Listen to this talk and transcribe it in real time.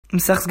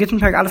Gittin,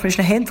 Perek Aleph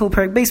Mishnah Hey until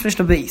Perek Beis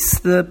Mishnah Beis.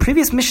 The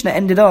previous Mishnah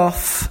ended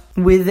off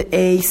with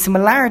a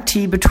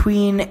similarity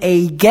between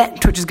a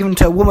get which is given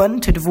to a woman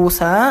to divorce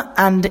her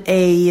and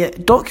a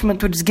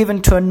document which is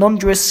given to a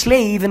non-Jewish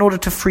slave in order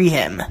to free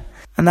him.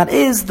 And that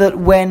is that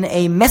when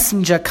a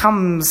messenger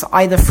comes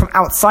either from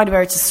outside of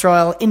Eretz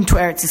Yisrael into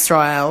Eretz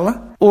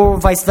Yisrael, or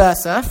vice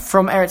versa,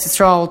 from Eretz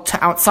Yisrael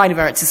to outside of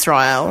Eretz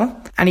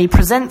Yisrael, and he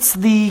presents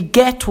the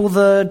get or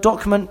the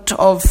document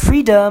of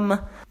freedom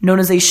known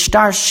as a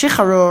shtar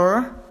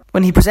shicharur,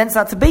 when he presents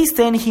that to Beis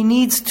Din, he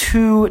needs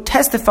to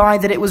testify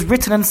that it was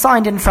written and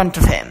signed in front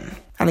of him.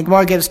 And the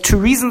Gemara gives two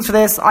reasons for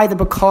this, either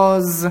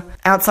because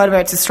outside of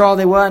Eretz Yisrael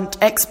they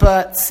weren't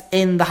experts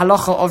in the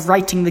halacha of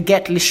writing the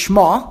get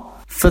lishma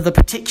for the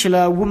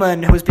particular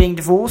woman who was being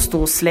divorced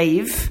or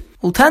slave.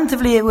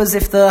 Alternatively, it was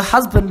if the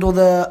husband or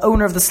the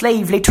owner of the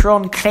slave later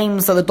on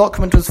claims that the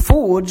document was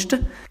forged,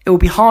 it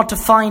would be hard to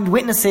find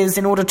witnesses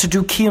in order to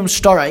do kiyum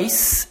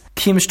shtaros.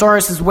 Kiyum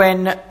shtaros is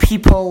when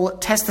people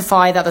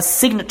testify that the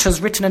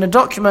signatures written in a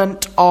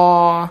document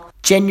are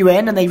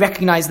genuine and they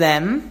recognize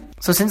them.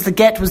 So since the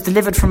get was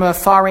delivered from a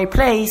faraway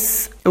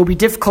place, it will be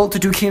difficult to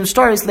do kiyum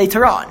shtaros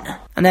later on.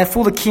 And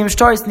therefore the kiyum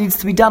shtaros needs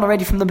to be done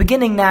already from the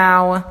beginning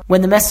now,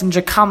 when the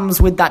messenger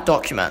comes with that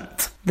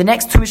document. The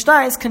next two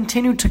Mishnayos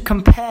continue to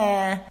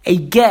compare a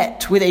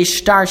get with a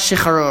shtar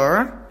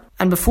shicharur.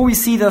 And before we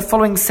see the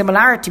following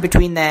similarity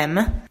between them,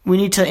 we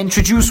need to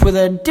introduce with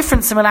a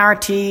different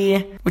similarity,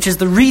 which is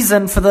the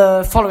reason for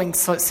the following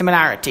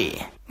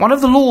similarity. One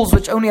of the laws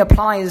which only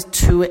applies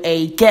to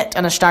a get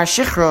and a shtar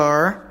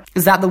shicharur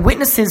is that the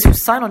witnesses who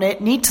sign on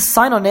it need to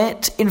sign on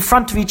it in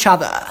front of each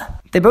other.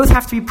 They both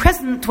have to be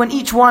present when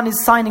each one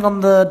is signing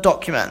on the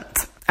document.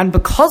 And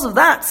because of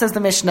that, says the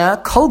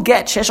Mishnah, kol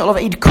get shesh olav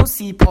eid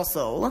kusi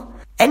posel,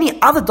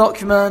 any other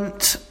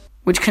document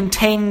which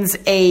contains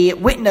a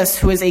witness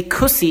who is a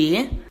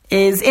kusi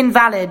is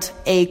invalid.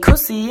 A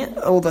kusi,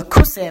 or the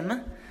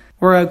kusim,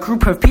 were a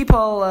group of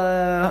people,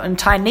 an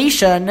entire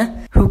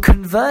nation, who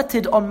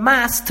converted en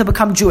masse to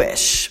become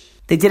Jewish.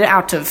 They did it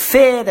out of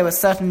fear. There were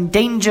certain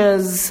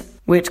dangers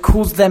which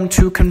caused them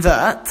to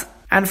convert.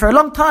 And for a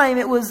long time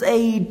it was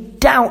a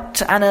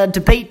doubt and a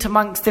debate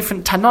amongst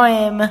different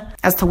Tanoim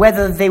as to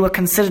whether they were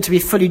considered to be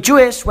fully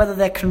Jewish, whether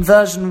their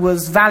conversion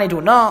was valid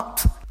or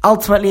not.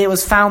 Ultimately, it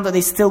was found that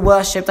they still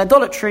worshipped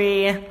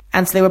idolatry,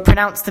 and so they were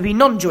pronounced to be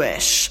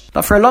non-Jewish.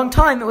 But for a long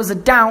time, it was a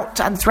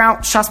doubt, and throughout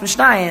Shas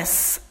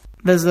Mishnayos,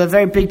 there's a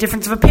very big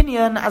difference of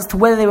opinion as to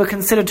whether they were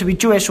considered to be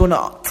Jewish or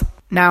not.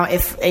 Now,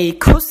 if a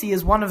kusi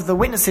is one of the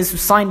witnesses who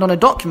signed on a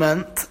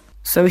document,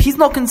 so he's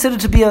not considered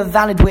to be a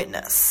valid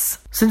witness.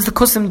 Since the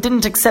kusim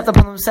didn't accept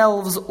upon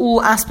themselves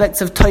all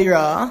aspects of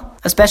Torah,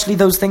 especially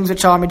those things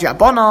which are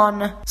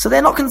midrabanan, so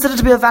they're not considered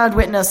to be a valid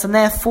witness, and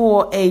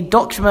therefore a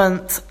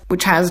document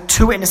which has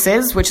two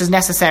witnesses, which is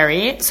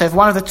necessary. So if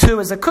one of the two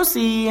is a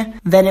kusi,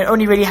 then it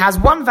only really has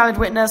one valid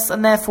witness,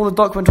 and therefore the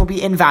document will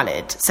be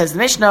invalid. Says the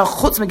Mishnah,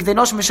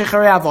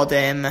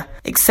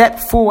 except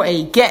for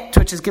a get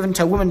which is given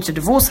to a woman to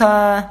divorce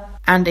her,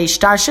 and a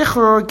shtar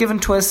shicharur given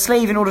to a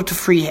slave in order to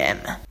free him.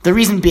 The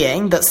reason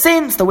being that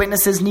since the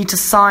witnesses need to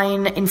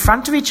sign in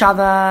front of each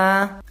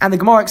other, and the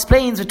Gemara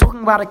explains we're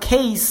talking about a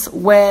case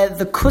where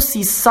the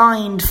kusi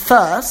signed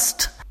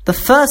first, the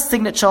first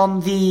signature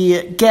on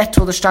the get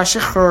or the shtar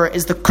shicharur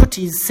is the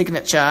kuti's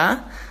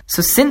signature.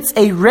 So since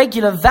a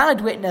regular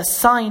valid witness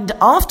signed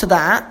after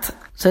that,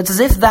 so it's as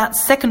if that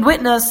second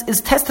witness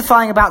is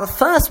testifying about the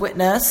first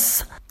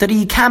witness, that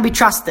he can be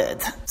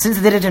trusted. Since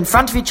they did it in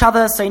front of each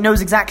other, so he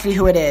knows exactly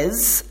who it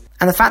is.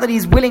 And the fact that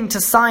he's willing to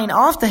sign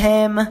after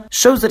him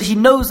shows that he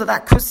knows that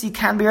that kusi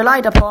can be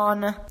relied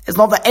upon. It's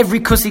not that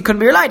every kusi couldn't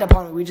be relied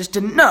upon, we just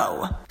didn't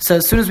know. So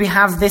as soon as we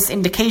have this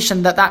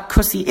indication that that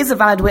kusi is a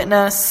valid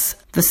witness,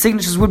 the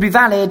signatures would be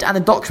valid and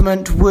the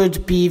document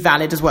would be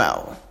valid as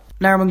well.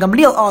 Now Rabban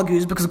Gamliel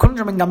argues, because according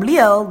to Rabban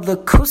Gamliel, the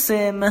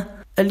kusim,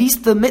 at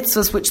least the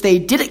mitzvahs which they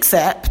did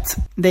accept,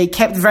 they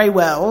kept very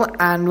well,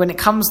 and when it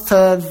comes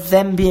to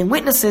them being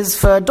witnesses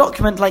for a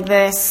document like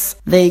this,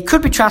 they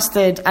could be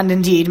trusted, and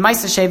indeed,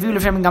 there's a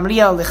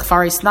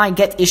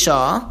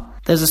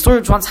story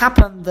which once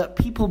happened that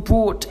people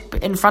brought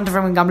in front of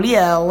Rabban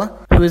Gamliel,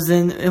 who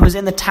was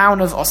in the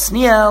town of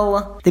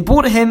Osniel, they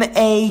brought him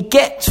a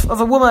get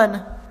of a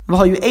woman,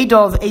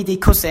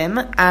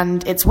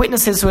 and its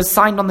witnesses who had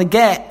signed on the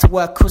get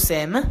were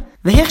kusim.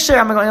 The Hichsher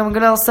Rabban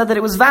Gamliel said that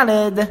it was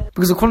valid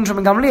because according to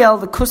Rabban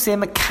Gamliel, the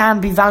kusim can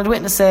be valid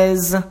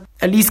witnesses,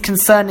 at least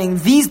concerning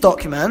these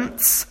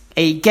documents,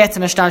 a get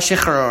and a shtar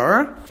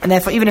shicharur, and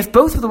therefore even if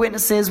both of the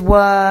witnesses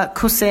were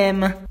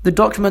kusim, the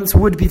documents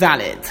would be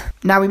valid.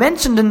 Now we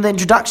mentioned in the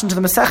introduction to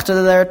the Masechta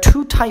that there are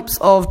two types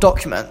of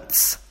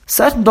documents.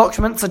 Certain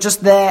documents are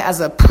just there as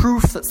a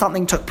proof that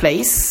something took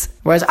place,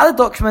 whereas other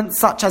documents,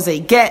 such as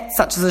a get,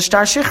 such as a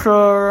shtar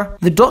shicharur,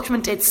 the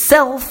document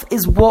itself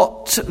is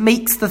what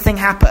makes the thing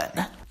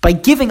happen. By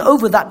giving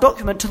over that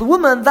document to the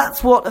woman,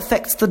 that's what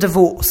affects the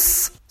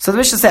divorce. So the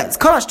Mishnah says,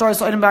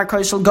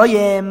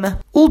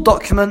 all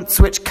documents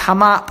which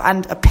come up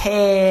and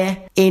appear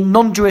in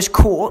non-Jewish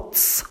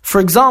courts.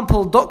 For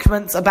example,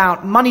 documents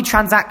about money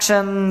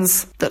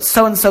transactions, that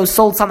so-and-so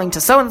sold something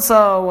to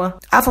so-and-so.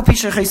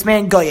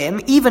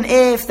 Even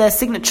if their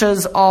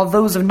signatures are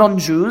those of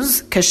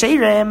non-Jews,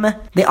 kasherim,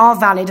 they are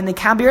valid and they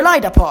can be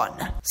relied upon.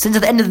 Since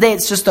at the end of the day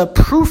it's just a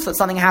proof that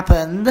something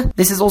happened,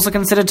 this is also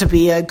considered to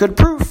be a good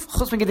proof.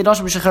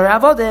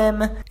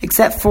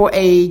 Except for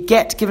a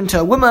get given to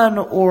a woman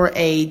or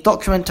a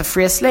document to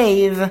free a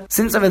slave,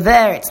 since over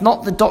there it's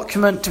not the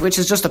document which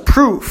is just a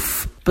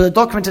proof, but the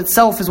document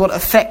itself is what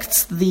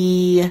affects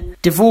the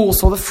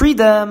divorce or the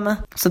freedom.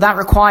 So that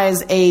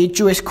requires a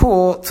Jewish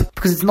court,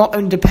 because it's not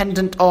only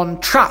dependent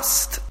on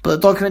trust, but the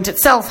document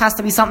itself has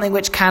to be something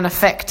which can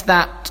affect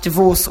that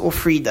divorce or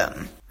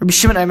freedom. Rabbi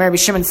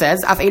Shimon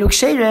says,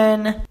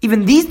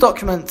 even these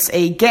documents,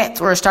 a get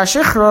or a shtar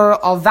shichrur,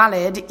 are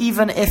valid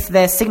even if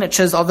their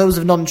signatures are those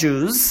of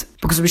non-Jews,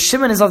 because Rabbi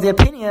Shimon is of the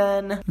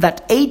opinion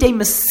that Eidei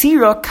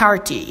Mesira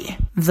Karti,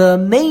 the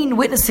main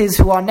witnesses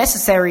who are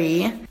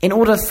necessary in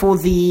order for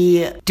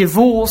the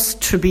divorce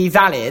to be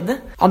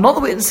valid, are not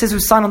the witnesses who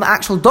sign on the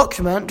actual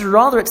document,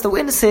 rather it's the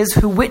witnesses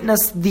who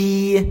witness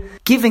the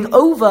giving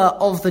over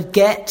of the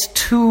get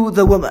to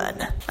the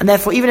woman. And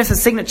therefore, even if the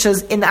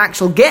signatures in the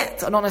actual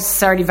get are not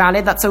necessarily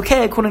valid, that's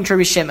okay according to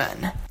Rabbi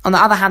Shimon. On the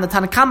other hand, the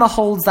Tanakama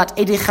holds that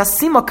Eidei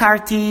Chasimo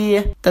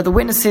Karti, that the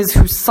witnesses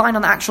who sign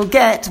on the actual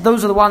get,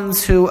 those are the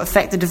ones who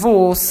affect the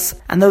divorce,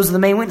 and those are the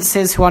main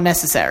witnesses who are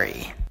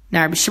necessary.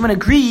 Now, Rabbi Shimon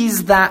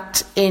agrees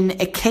that in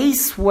a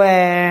case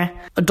where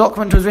a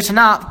document was written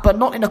up, but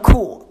not in a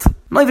court,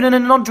 not even in a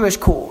non-Jewish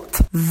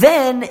court,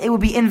 then it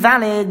would be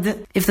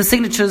invalid if the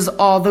signatures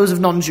are those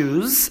of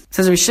non-Jews.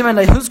 Says Rabbi Shimon,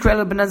 they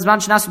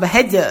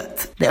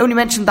only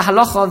mentioned the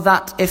halacha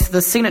that if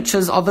the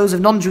signatures are those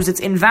of non-Jews, it's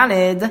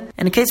invalid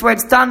in a case where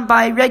it's done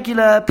by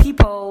regular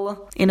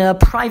people in a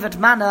private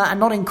manner and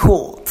not in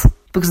court.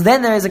 Because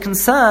then there is a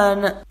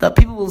concern that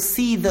people will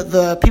see that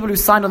the people who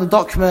signed on the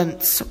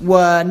documents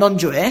were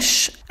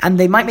non-Jewish, and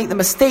they might make the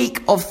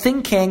mistake of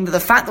thinking that the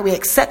fact that we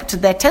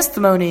accepted their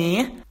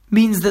testimony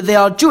means that they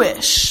are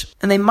Jewish,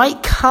 and they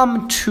might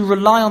come to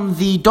rely on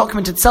the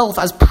document itself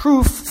as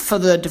proof for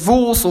the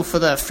divorce or for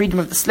the freedom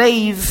of the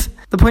slave.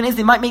 The point is,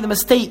 they might make the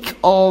mistake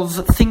of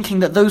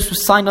thinking that those who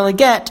signed on the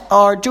get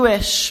are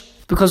Jewish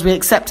because we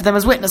accepted them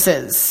as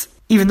witnesses,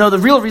 even though the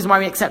real reason why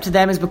we accepted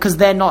them is because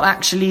they're not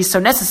actually so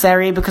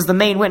necessary, because the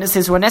main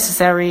witnesses who are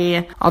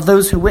necessary are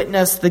those who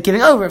witnessed the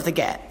giving over of the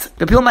get.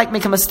 But people might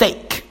make a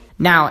mistake.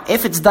 Now,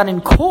 if it's done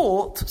in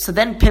court, so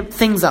then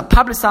things are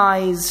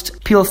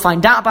publicized, people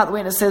find out about the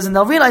witnesses, and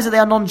they'll realize that they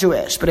are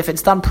non-Jewish. But if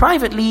it's done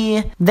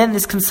privately, then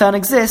this concern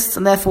exists,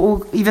 and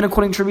therefore, even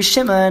according to Rabbi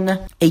Shimon,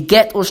 a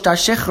get or shtar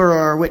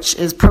shichrur, which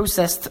is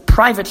processed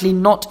privately,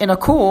 not in a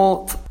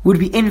court, would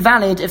be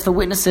invalid if the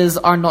witnesses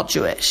are not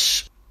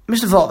Jewish.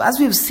 As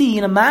we have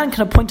seen, a man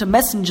can appoint a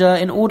messenger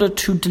in order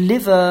to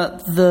deliver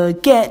the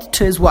get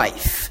to his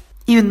wife.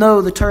 Even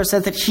though the Torah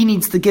says that he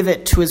needs to give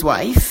it to his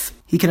wife,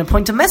 he can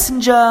appoint a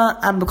messenger,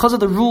 and because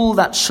of the rule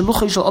that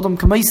shaluchai shel adam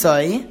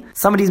k'moisai,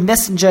 somebody's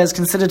messenger is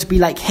considered to be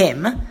like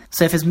him.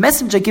 So if his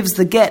messenger gives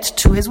the get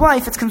to his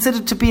wife, it's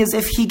considered to be as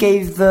if he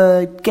gave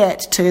the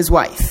get to his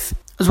wife.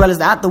 As well as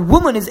that, the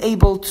woman is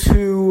able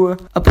to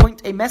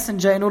appoint a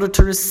messenger in order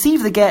to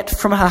receive the get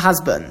from her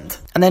husband.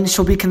 And then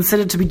she'll be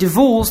considered to be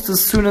divorced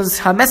as soon as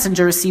her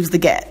messenger receives the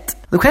get.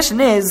 The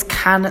question is,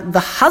 can the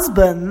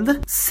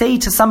husband say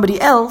to somebody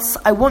else,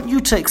 I want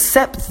you to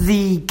accept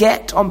the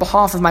get on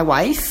behalf of my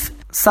wife,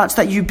 such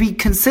that she be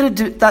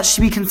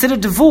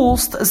considered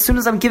divorced as soon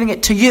as I'm giving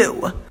it to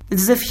you?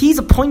 It's as if he's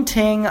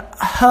appointing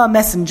her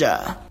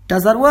messenger.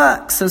 Does that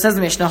work? So says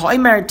the Mishnah,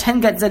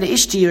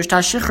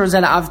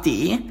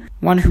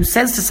 one who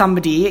says to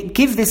somebody,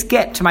 give this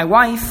get to my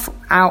wife,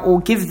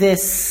 or give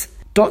this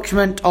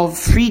document of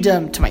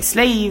freedom to my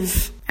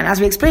slave. And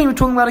as we explained, we're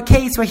talking about a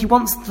case where he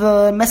wants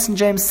the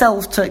messenger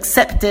himself to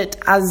accept it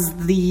as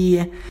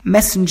the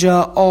messenger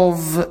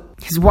of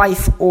his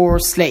wife or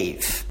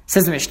slave.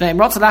 Says the Mishnah,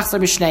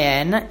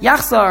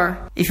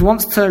 if he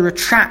wants to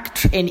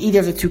retract in either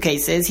of the two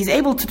cases, he's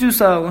able to do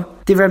so.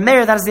 The Rabbi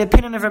Meir, that is the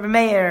opinion of Rabbi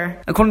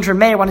Meir. According to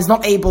Rabbi Meir, one is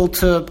not able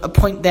to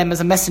appoint them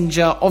as a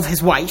messenger of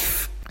his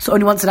wife. So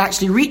only once it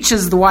actually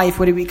reaches the wife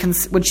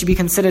would she be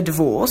considered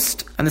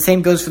divorced. And the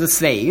same goes for the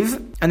slave.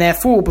 And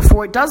therefore,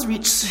 before it does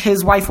reach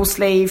his wife or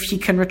slave, he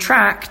can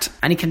retract,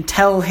 and he can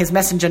tell his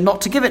messenger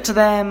not to give it to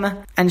them,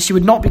 and she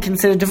would not be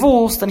considered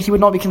divorced, and he would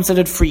not be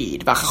considered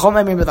freed. But the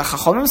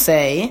Chachomim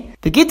say,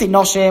 the Gittin,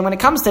 when it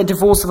comes to a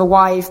divorce of a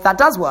wife, that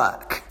does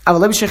work. But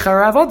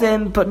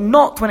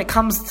not when it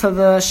comes to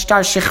the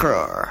shtar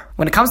shichrur.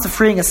 When it comes to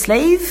freeing a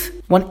slave,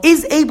 one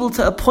is able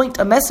to appoint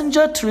a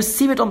messenger to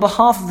receive it on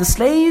behalf of the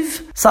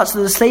slave, such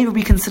that the slave will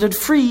be considered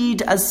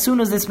freed as soon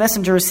as this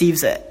messenger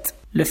receives it.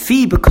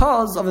 Lefi,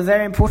 because of a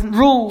very important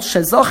rule,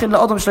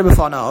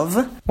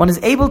 one is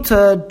able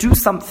to do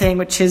something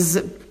which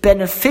is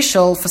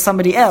beneficial for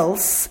somebody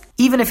else,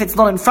 even if it's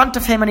not in front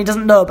of him and he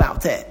doesn't know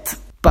about it.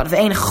 But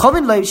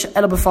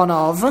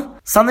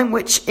something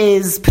which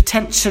is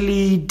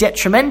potentially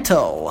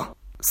detrimental,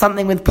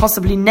 something with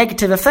possibly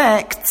negative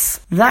effects,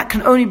 that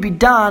can only be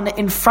done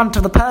in front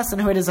of the person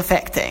who it is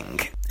affecting.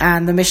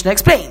 And the Mishnah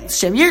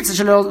explains, if the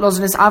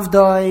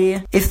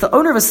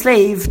owner of a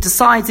slave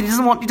decides that he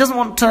doesn't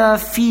want to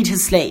feed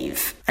his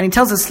slave, and he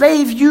tells his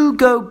slave, you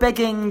go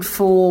begging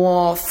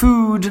for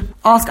food,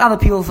 ask other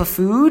people for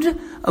food,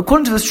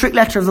 according to the strict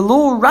letter of the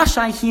law,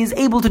 Rasha, he is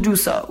able to do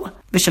so.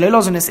 On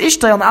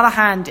the other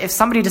hand, if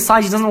somebody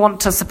decides he doesn't want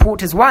to support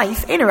his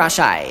wife, he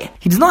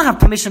does not have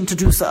permission to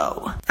do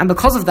so. And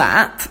because of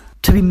that,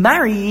 to be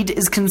married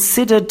is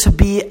considered to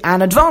be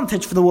an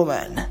advantage for the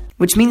woman,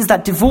 which means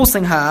that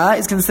divorcing her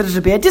is considered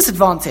to be a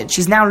disadvantage.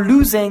 She's now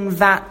losing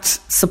that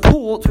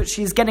support which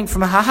she's getting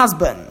from her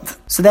husband.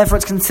 So therefore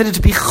it's considered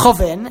to be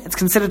chovin, it's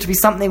considered to be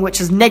something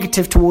which is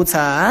negative towards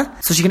her.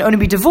 So she can only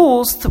be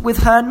divorced with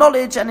her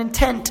knowledge and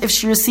intent if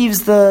she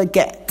receives the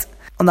get.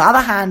 On the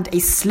other hand, a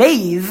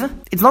slave,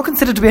 it's not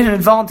considered to be an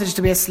advantage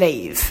to be a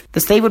slave.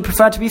 The slave would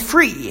prefer to be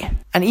free.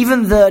 And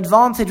even the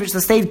advantage which the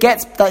slave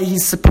gets, that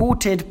he's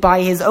supported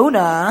by his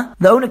owner,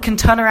 the owner can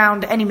turn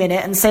around any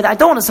minute and say that I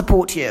don't want to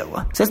support you.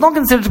 So it's not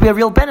considered to be a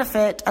real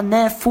benefit, and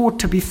therefore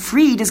to be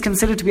freed is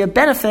considered to be a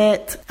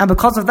benefit. And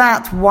because of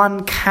that,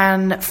 one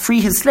can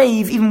free his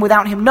slave even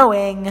without him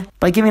knowing,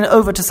 by giving it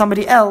over to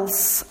somebody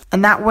else.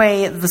 And that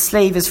way the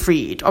slave is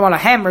freed.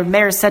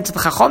 Meir said to the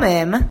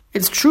Chachomim,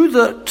 it's true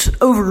that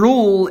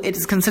overall it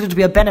is considered to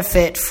be a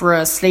benefit for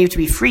a slave to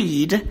be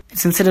freed.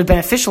 It's considered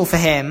beneficial for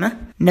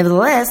him.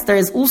 Nevertheless, there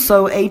is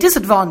also a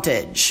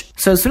disadvantage.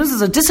 So as soon as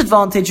there's a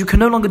disadvantage, you can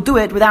no longer do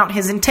it without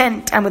his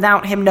intent and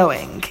without him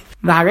knowing.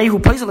 Surely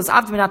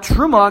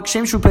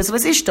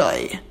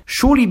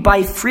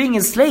by freeing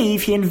his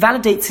slave, he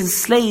invalidates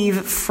his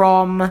slave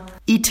from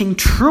eating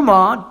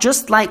truma,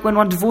 just like when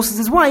one divorces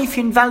his wife,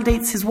 he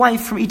invalidates his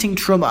wife from eating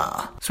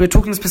truma. So we're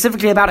talking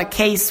specifically about a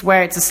case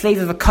where it's a slave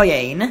of a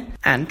kohen,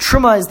 and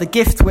truma is the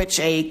gift which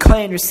a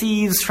kohen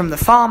receives from the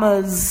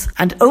farmers,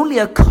 and only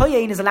a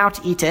kohen is allowed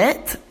to eat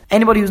it.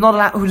 Anybody who's not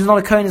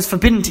a kohen is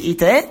forbidden to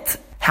eat it.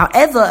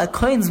 However, a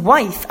kohen's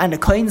wife and a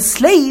kohen's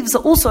slaves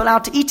are also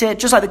allowed to eat it,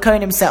 just like the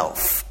kohen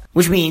himself.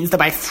 Which means that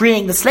by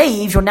freeing the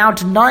slave, you're now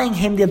denying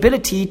him the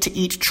ability to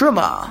eat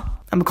truma.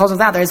 And because of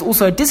that, there is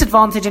also a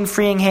disadvantage in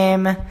freeing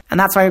him. And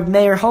that's why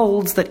Meir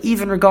holds that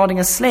even regarding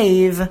a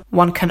slave,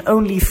 one can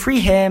only free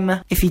him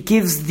if he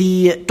gives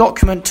the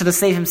document to the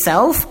slave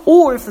himself,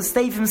 or if the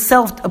slave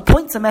himself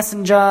appoints a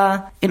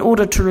messenger in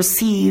order to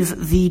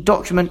receive the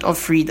document of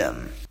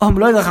freedom. The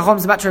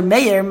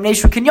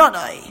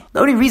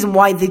only reason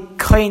why the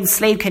kohen's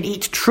slave can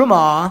eat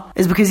truma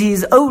is because he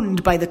is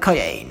owned by the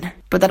kohen.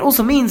 But that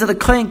also means that the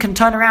kohen can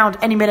turn around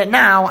any minute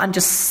now and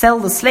just sell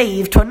the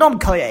slave to a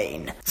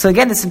non-kohen. So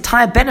again, this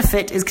entire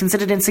benefit is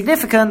considered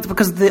insignificant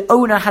because the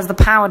owner has the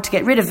power to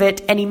get rid of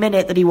it any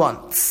minute that he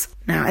wants.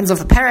 Now, ends of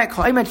the parak,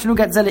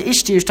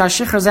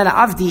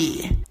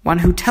 one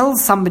who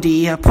tells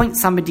somebody,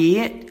 appoints somebody,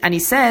 and he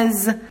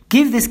says,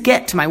 give this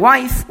get to my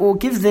wife, or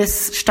give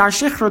this shtar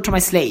shichro to my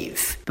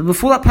slave. But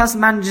before that person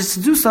manages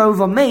to do so,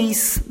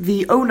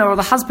 the owner or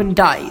the husband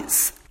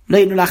dies.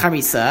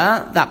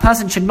 That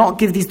person should not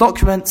give these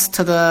documents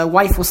to the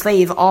wife or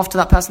slave after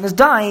that person has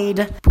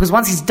died, because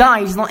once he's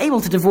died, he's not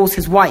able to divorce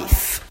his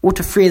wife or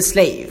to free his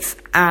slave.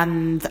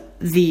 And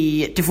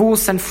the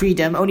divorce and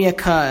freedom only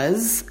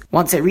occurs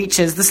once it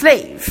reaches the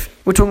slave.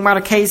 We're talking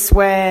about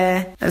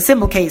a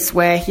simple case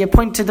where he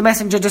appointed the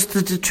messenger just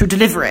to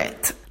deliver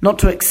it, not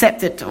to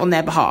accept it on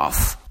their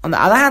behalf. On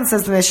the other hand,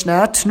 says the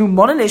Mishnah, Tnu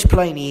monelish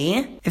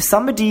ploini, if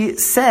somebody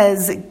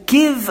says,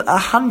 give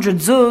 100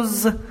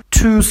 zuz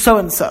to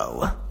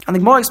so-and-so. And the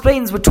Gemara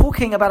explains, we're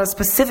talking about a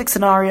specific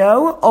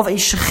scenario of a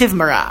shechiv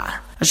mara.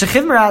 A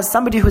shechiv mara is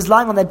somebody who is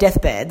lying on their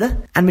deathbed,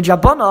 and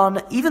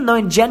midrabanan, even though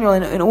in general,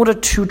 in order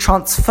to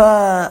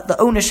transfer the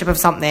ownership of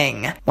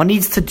something, one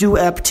needs to do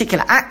a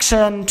particular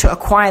action to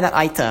acquire that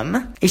item,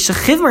 a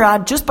shechiv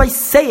mara, just by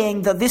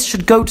saying that this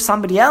should go to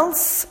somebody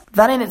else,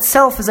 that in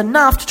itself is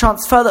enough to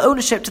transfer the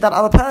ownership to that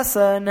other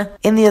person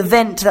in the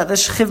event that the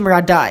shechiv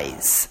mara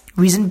dies.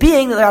 Reason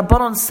being that the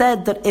Rabbanon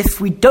said that if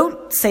we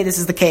don't say this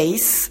is the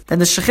case, then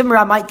the shechiv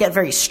mara might get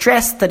very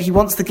stressed that he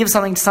wants to give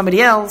something to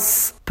somebody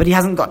else, but he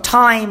hasn't got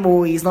time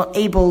or he's not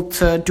able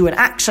to do an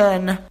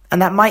action,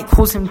 and that might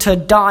cause him to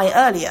die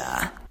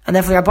earlier. And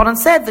therefore the Rabbanon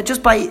said that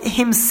just by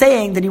him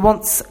saying that he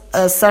wants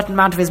a certain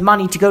amount of his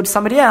money to go to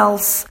somebody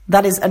else,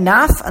 that is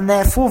enough, and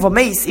therefore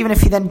v'meis, even if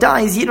he then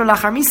dies, yitnu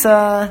lachar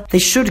misa, they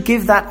should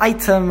give that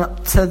item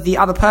to the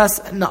other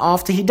person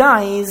after he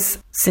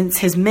dies, since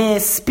his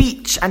mere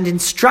speech and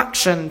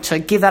instruction to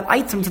give that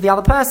item to the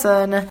other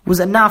person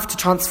was enough to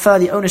transfer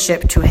the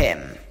ownership to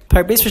him.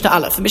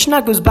 The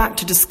Mishnah goes back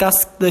to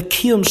discuss the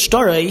kiyum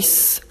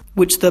shtaros,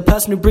 which the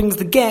person who brings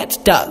the get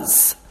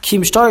does.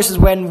 Kiyum shtaros is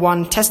when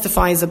one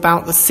testifies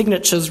about the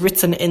signatures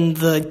written in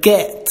the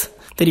get,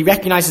 that he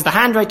recognizes the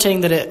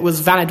handwriting, that it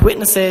was valid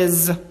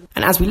witnesses,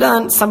 And as we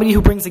learned, somebody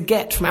who brings a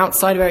get from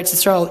outside of Eretz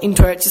Yisrael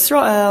into Eretz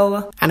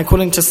Yisrael, and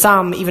according to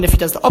some, even if he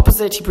does the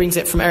opposite, he brings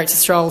it from Eretz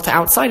Yisrael to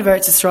outside of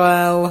Eretz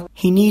Yisrael,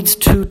 he needs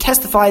to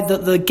testify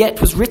that the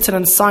get was written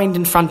and signed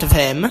in front of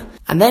him.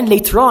 And then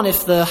later on,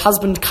 if the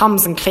husband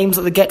comes and claims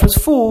that the get was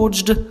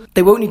forged,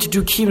 they won't need to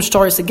do Kiyum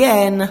Shtaris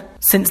again,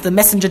 since the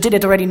messenger did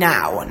it already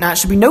now. Now, it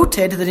should be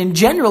noted that in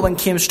general, when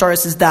Kiyum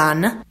Shtaris is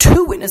done,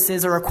 2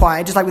 witnesses are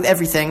required, just like with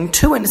everything,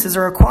 2 witnesses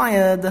are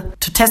required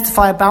to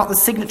testify about the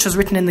signatures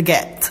written in the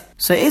get.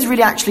 So it is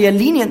really actually a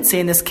leniency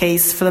in this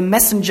case for the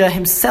messenger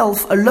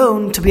himself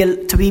alone to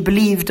be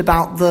believed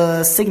about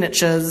the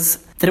signatures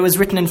that it was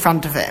written in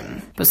front of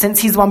him. But since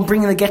he's the one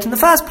bringing the get in the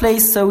first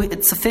place, so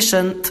it's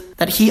sufficient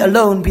that he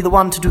alone be the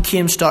one to do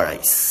Kiyum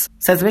Shtaris.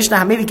 Says the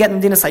Mishnah, maybe get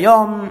in Dinas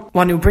Hayom,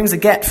 one who brings a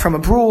get from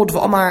abroad,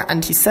 v'omar,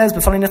 and he says, the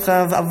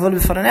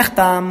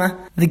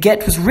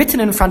get was written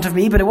in front of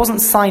me, but it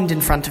wasn't signed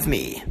in front of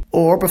me.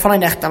 Or, it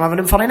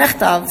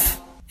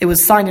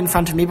was signed in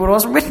front of me, but it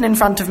wasn't written in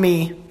front of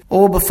me.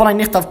 Or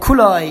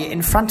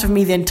in front of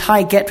me the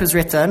entire get was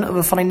written,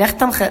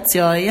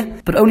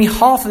 but only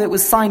half of it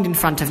was signed in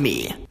front of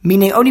me.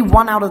 Meaning only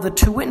one out of the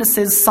 2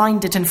 witnesses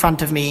signed it in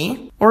front of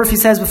me. Or if he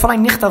says,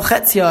 only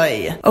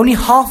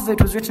half of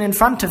it was written in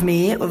front of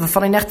me,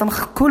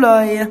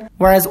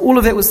 whereas all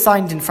of it was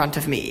signed in front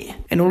of me.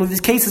 In all of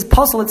these cases,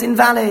 possible, it's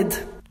invalid.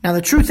 Now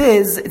the truth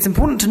is, it's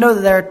important to know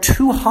that there are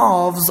 2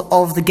 halves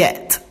of the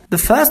get. The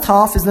first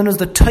half is known as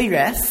the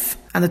Toiref,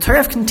 and the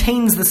Torah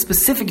contains the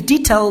specific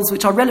details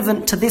which are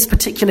relevant to this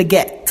particular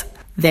get.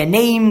 Their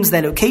names,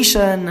 their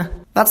location.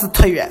 That's the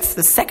Torah.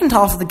 The second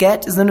half of the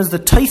get is known as the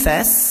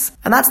Toifes,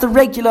 and that's the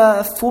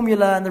regular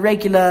formula and the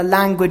regular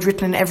language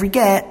written in every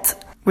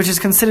get, which is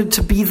considered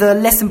to be the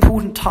less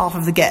important half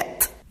of the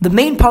get. The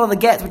main part of the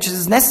get, which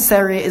is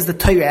necessary, is the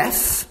Torah.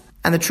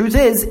 And the truth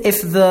is,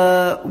 if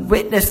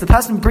the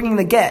person bringing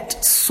the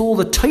get saw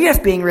the Torah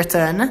being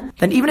written,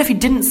 then even if he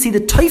didn't see the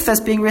Toifes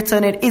being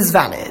written, it is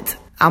valid.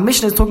 Our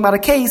Mishnah is talking about a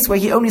case where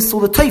he only saw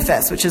the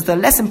Toifes, which is the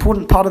less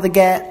important part of the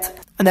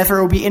get, and therefore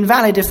it will be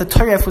invalid if the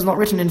Torah was not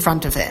written in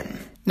front of him.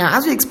 Now,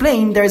 as we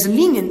explained, there is a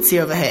leniency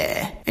over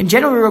here. In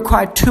general, we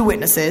require 2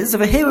 witnesses.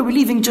 Over here, we're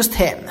leaving just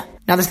him.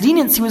 Now, this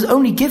leniency was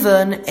only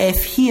given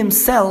if he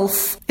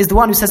himself is the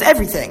one who says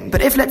everything.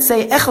 But if, let's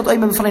say,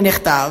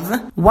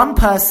 one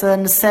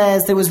person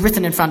says it was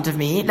written in front of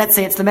me, let's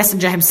say it's the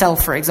messenger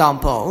himself, for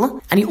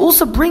example, and he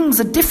also brings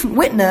a different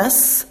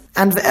witness,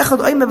 and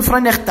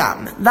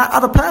that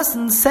other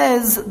person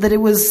says that it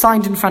was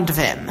signed in front of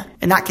him.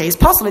 In that case,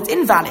 it's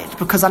invalid,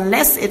 because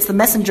unless it's the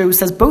messenger who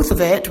says both of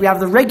it, we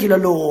have the regular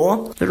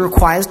law that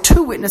requires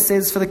 2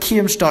 witnesses for the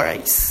Kiyum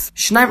Shtaris.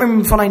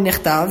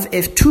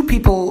 If 2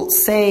 people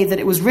say that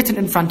it was written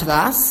in front of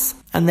us,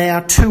 and there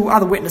are 2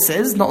 other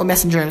witnesses, not the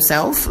messenger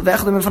himself,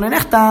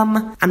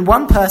 and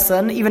one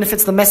person, even if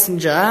it's the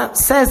messenger,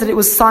 says that it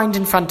was signed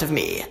in front of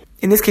me.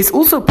 In this case,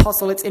 also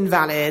possible, it's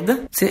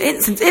invalid.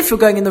 Since if you're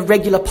going in the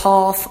regular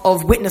path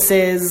of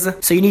witnesses,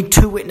 so you need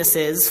 2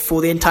 witnesses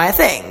for the entire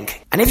thing.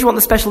 And if you want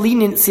the special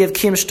leniency of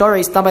Kiyum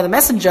Shtaris done by the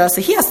messenger,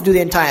 so he has to do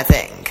the entire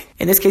thing.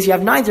 In this case, you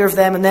have neither of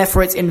them, and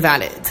therefore it's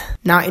invalid.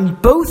 Now, in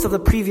both of the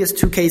previous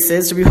 2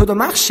 cases, Rabbi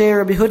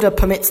Yehuda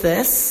permits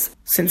this,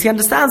 since he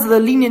understands that the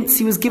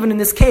leniency was given in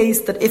this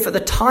case, that if at the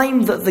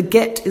time that the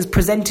get is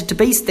presented to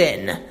Beis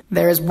Din,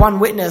 there is 1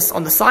 witness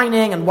on the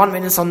signing and 1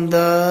 witness on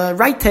the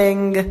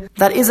writing,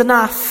 that is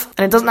enough,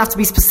 and it doesn't have to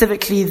be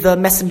specifically the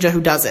messenger who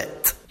does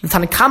it. The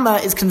Tanna Kama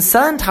is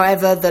concerned,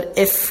 however, that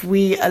if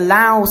we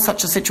allow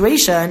such a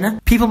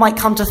situation, people might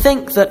come to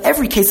think that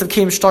every case of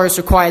Kiyum Shtaris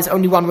requires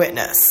only 1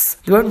 witness.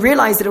 They won't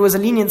realize that it was a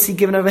leniency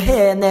given over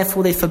here, and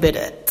therefore they forbid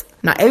it.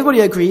 Now, everybody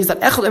agrees that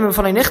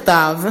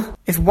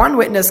if 1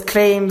 witness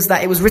claims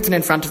that it was written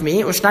in front of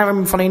me,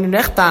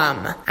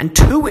 and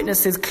 2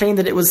 witnesses claim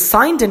that it was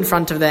signed in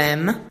front of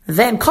them,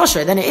 then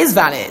kosher, then it is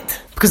valid.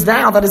 Because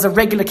now that is a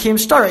regular Kiyum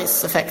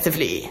Shtaris,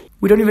 effectively.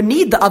 We don't even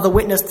need the other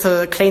witness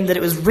to claim that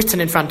it was written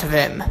in front of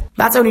him.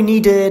 That's only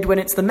needed when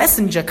it's the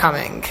messenger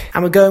coming.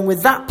 And we're going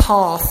with that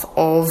path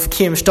of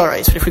Kiyum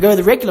Shtaris. But if we go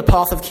the regular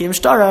path of Kiyum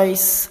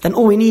Shtaris, then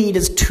all we need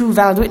is 2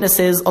 valid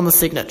witnesses on the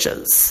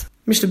signatures.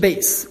 Mishnah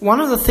Beis, one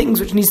of the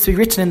things which needs to be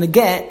written in the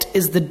get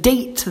is the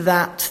date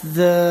that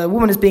the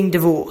woman is being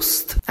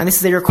divorced. And this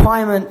is a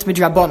requirement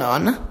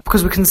midrabanan,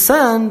 because we're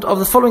concerned of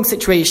the following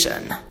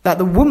situation, that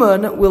the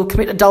woman will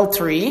commit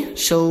adultery,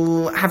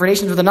 she'll have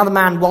relations with another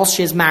man whilst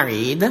she is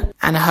married,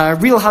 and her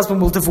real husband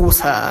will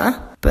divorce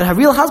her. But her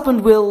real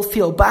husband will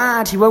feel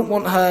bad, he won't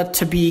want her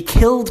to be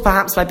killed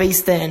perhaps by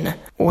Beis Din,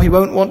 or he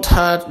won't want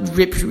her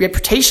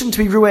reputation to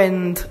be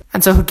ruined.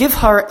 And so he'll give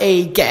her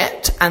a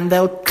get, and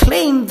they'll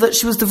claim that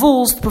she was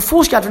divorced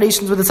before she had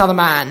relations with this other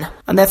man,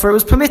 and therefore it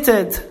was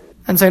permitted.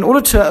 And so in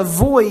order to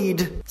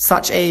avoid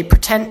such a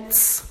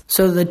pretense,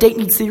 so the date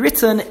needs to be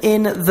written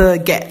in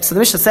the get. So the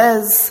Mishnah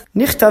says,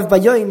 Nichtav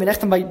bayoim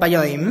v'nechtam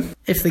bayoim.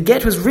 If the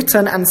get was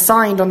written and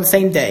signed on the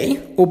same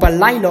day, or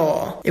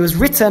balayla, it was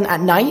written at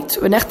night,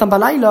 v'nechtam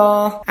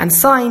balayla, and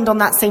signed on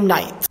that same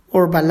night.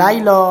 or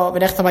balayla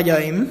v'nechtam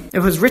bayom, if it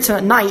was written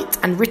at night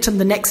and written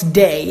the next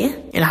day,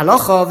 in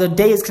halacha, the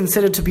day is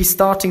considered to be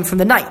starting from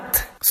the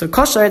night. So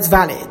kosher, it's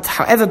valid.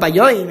 However,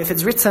 bayom, if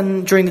it's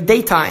written during the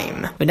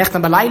daytime,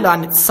 v'nechtam balayla,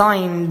 and it's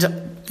signed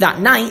that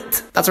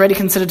night, that's already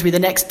considered to be the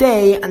next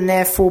day, and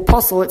therefore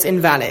possible, it's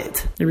invalid.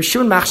 The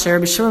Rishon Machsher,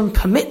 Rishon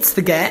permits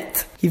the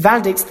get, he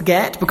validates the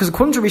get, because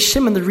according to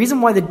Rishimon, the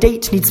reason why the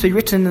date needs to be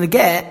written in the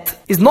get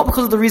is not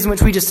because of the reason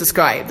which we just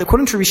described.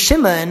 According to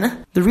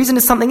Rishimon, the reason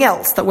is something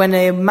else, that when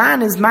a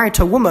man is married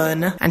to a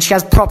woman, and she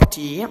has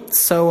property,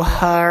 so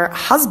her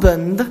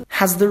husband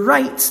has the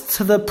right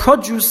to the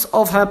produce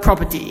of her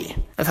property,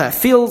 of her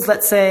fields,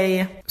 let's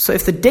say. So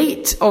if the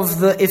date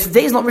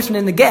is not written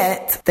in the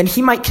get, then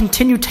he might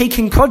continue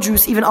taking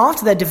produce even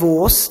after they're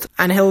divorced,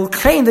 and he'll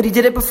claim that he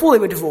did it before they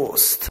were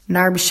divorced.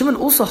 Now, Rabbi Shimon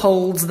also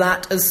holds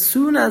that as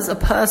soon as a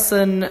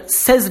person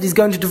says that he's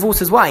going to divorce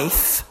his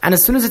wife, and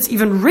as soon as it's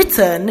even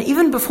written,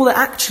 even before they're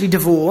actually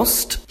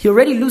divorced, he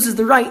already loses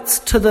the rights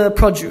to the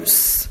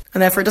produce.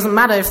 And therefore it doesn't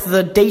matter if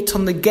the date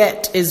on the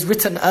get is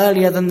written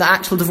earlier than the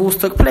actual divorce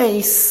took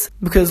place,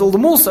 because all the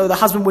more so, the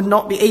husband would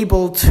not be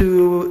able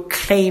to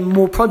claim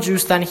more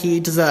produce than he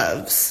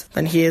deserves,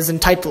 than he is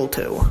entitled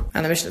to.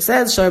 And the Mishnah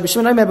says, because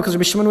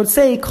Rabbi Shimon would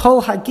say,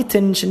 Kol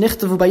ha-Gittin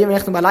shenichtavu bayom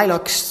nechtam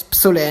balayla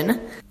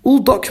psulin, all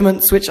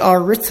documents which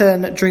are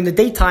written during the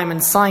daytime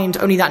and signed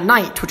only that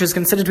night, which is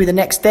considered to be the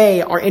next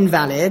day, are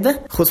invalid,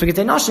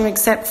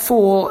 except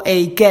for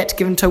a get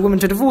given to a woman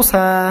to divorce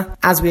her,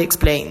 as we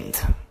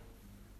explained.